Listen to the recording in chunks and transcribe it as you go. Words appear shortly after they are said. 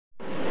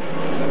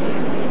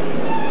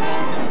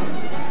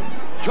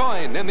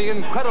Join in the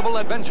incredible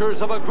adventures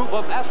of a group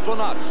of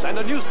astronauts and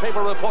a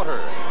newspaper reporter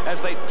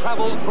as they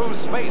travel through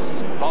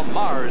space from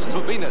Mars to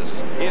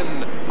Venus in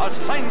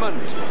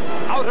Assignment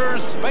Outer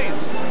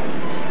Space.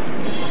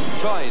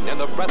 Join in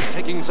the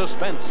breathtaking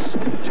suspense,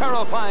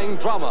 terrifying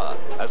drama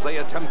as they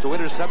attempt to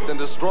intercept and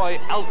destroy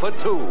Alpha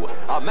 2,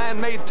 a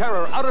man-made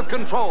terror out of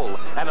control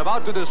and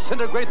about to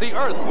disintegrate the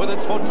Earth with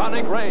its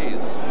photonic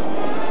rays.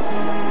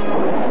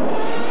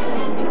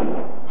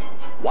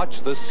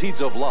 Watch the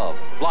seeds of love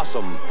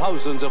blossom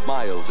thousands of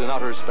miles in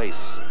outer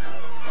space.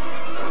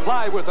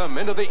 Fly with them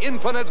into the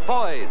infinite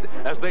void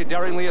as they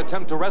daringly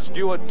attempt to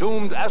rescue a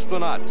doomed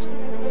astronaut.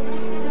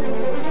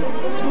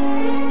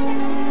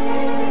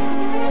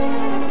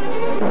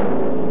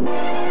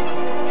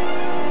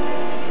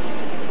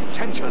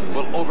 Tension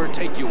will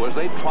overtake you as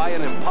they try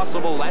an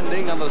impossible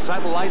landing on the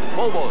satellite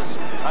Phobos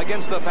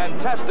against the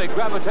fantastic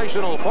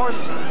gravitational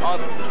force of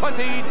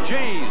 20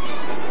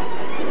 Gs.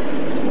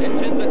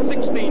 Engines at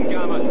 16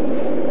 gammas.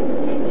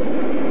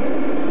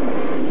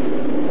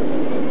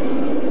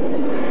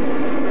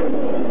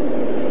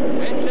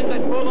 Engines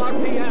at full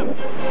RPM.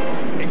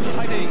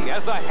 Exciting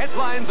as the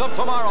headlines of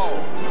tomorrow.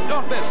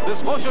 Don't miss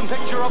this motion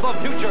picture of the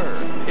future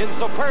in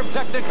superb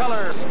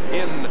technicolor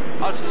in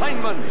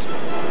Assignment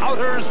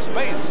Outer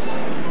Space.